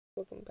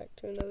Welcome back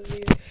to another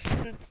video,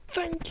 and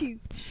thank you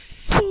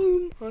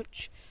so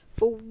much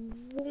for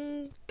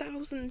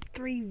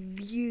 1,003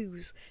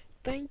 views.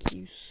 Thank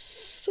you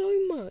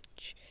so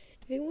much.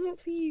 If it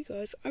weren't for you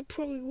guys, I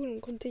probably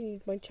wouldn't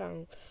continue my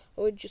channel.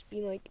 I would just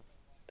be like,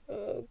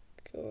 oh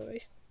god,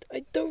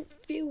 I don't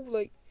feel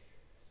like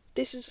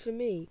this is for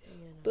me.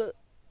 But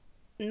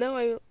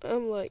now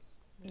I'm like,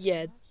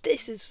 yeah,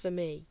 this is for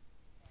me.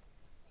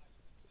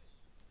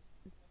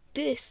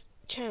 This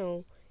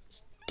channel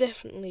is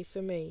definitely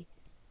for me.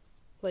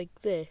 Like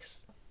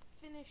this.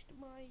 Finished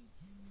my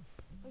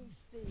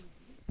OC.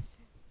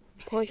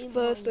 My In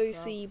first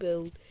Minecraft. OC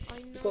build. I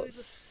know Got the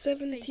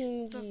 17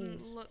 face doesn't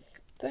views. look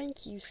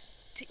Thank you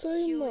so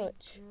particularly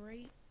much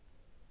great.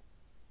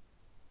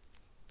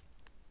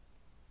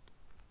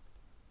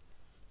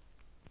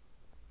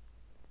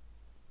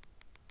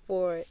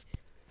 for it.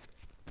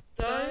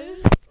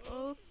 Those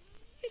are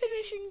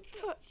finishing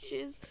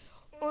touches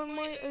on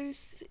my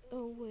OC.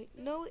 Oh wait,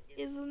 no it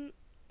isn't.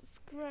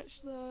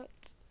 Scratch that.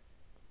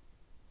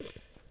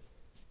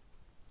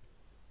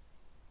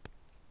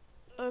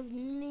 I've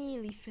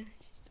nearly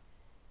finished.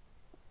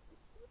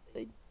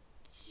 I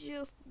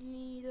just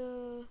need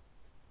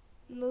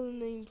another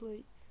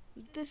nameplate.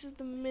 This is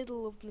the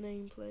middle of the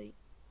nameplate.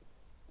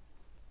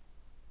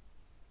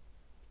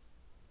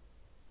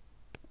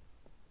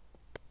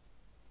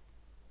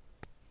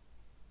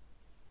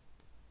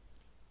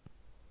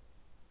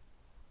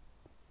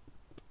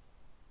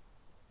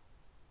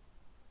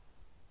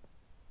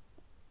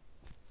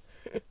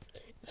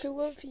 If it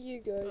weren't for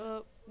you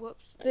guys,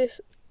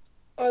 Whoops.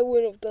 I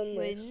wouldn't have done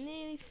We're this.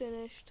 nearly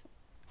finished.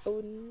 I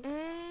wouldn't.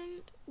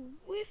 And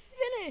we're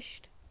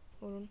finished.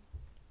 Hold on.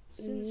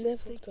 Since Never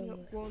it's taking done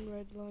up this. one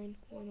red line,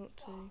 why not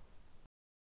two?